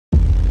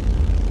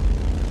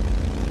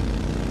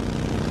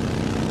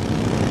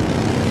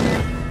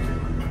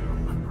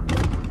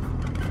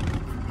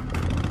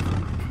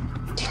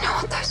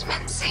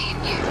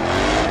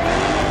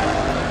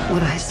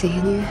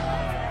seeing you.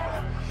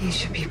 You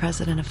should be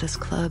president of this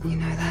club, you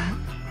know that.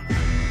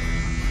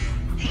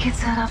 He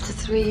gets out after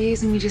 3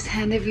 years and we just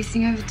hand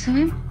everything over to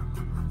him?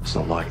 It's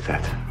not like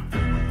that.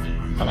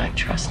 I don't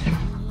trust him.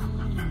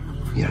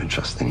 You don't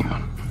trust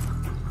anyone.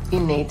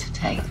 You need to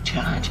take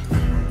charge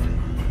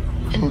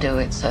and do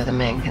it so the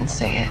men can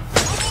see it.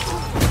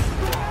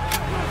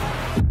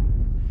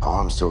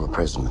 I'm still the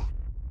president,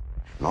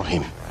 not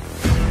him.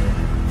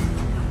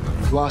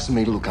 You asked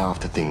me to look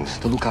after things,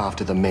 to look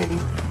after the men.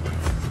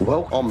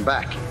 Well, I'm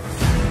back.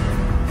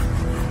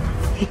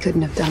 He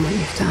couldn't have done what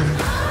you've done.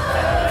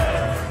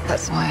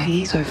 That's why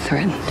he's so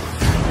threatened.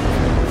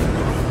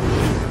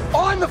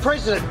 I'm the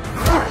president!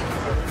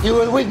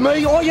 You are with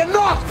me or you're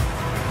not!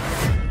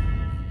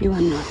 You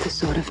are not the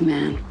sort of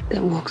man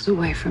that walks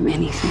away from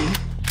anything.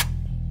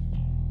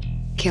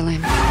 Kill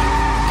him.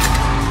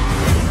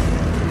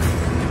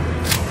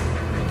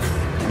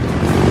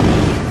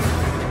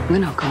 We're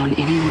not going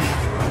anywhere.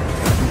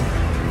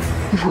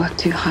 We've worked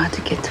too hard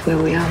to get to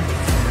where we are.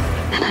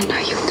 And I know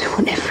you'll do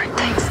whatever it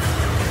takes.